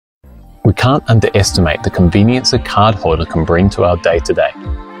We can't underestimate the convenience a cardholder can bring to our day-to-day,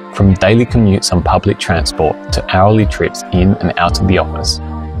 from daily commutes on public transport to hourly trips in and out of the office.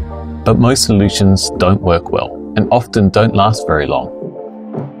 But most solutions don't work well and often don't last very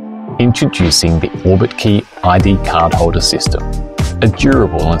long. Introducing the Orbitkey ID cardholder system, a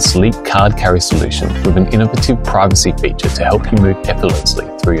durable and sleek card carry solution with an innovative privacy feature to help you move effortlessly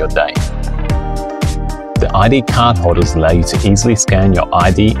through your day. The ID card holders allow you to easily scan your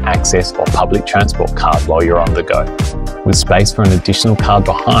ID, access or public transport card while you're on the go, with space for an additional card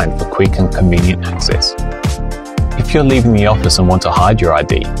behind for quick and convenient access. If you're leaving the office and want to hide your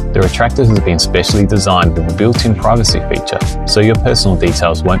ID, the retractor has been specially designed with a built-in privacy feature, so your personal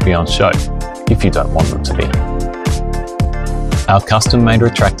details won't be on show if you don't want them to be. Our custom-made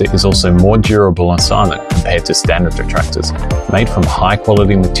retractor is also more durable and silent compared to standard retractors, made from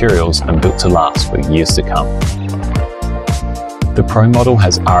high-quality materials and built to last for years to come. The Pro model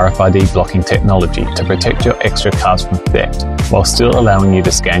has RFID blocking technology to protect your extra cards from theft, while still allowing you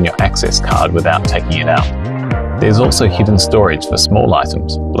to scan your access card without taking it out. There's also hidden storage for small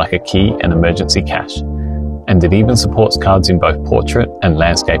items, like a key and emergency cash, and it even supports cards in both portrait and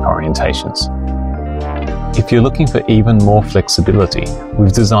landscape orientations. If you're looking for even more flexibility,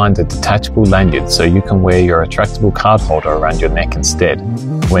 we've designed a detachable lanyard so you can wear your retractable card holder around your neck instead,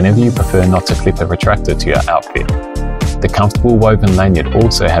 whenever you prefer not to clip a retractor to your outfit. The comfortable woven lanyard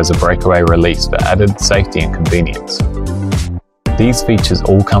also has a breakaway release for added safety and convenience. These features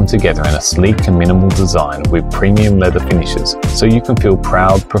all come together in a sleek and minimal design with premium leather finishes, so you can feel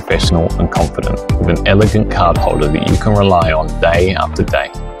proud, professional and confident with an elegant card holder that you can rely on day after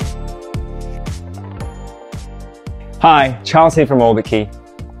day. Hi, Charles here from Orbitkey.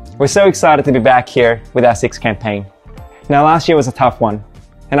 We're so excited to be back here with our 6th campaign. Now last year was a tough one,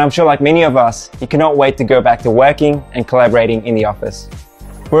 and I'm sure like many of us, you cannot wait to go back to working and collaborating in the office.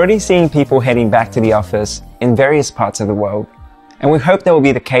 We're already seeing people heading back to the office in various parts of the world, and we hope that will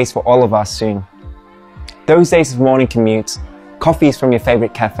be the case for all of us soon. Those days of morning commutes, coffees from your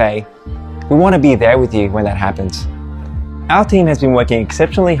favorite cafe, we want to be there with you when that happens. Our team has been working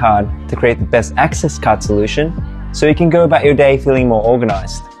exceptionally hard to create the best access card solution so you can go about your day feeling more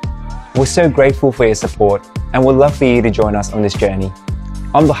organized. We're so grateful for your support and would love for you to join us on this journey.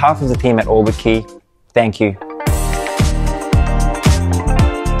 On behalf of the team at Orbitkey, thank you.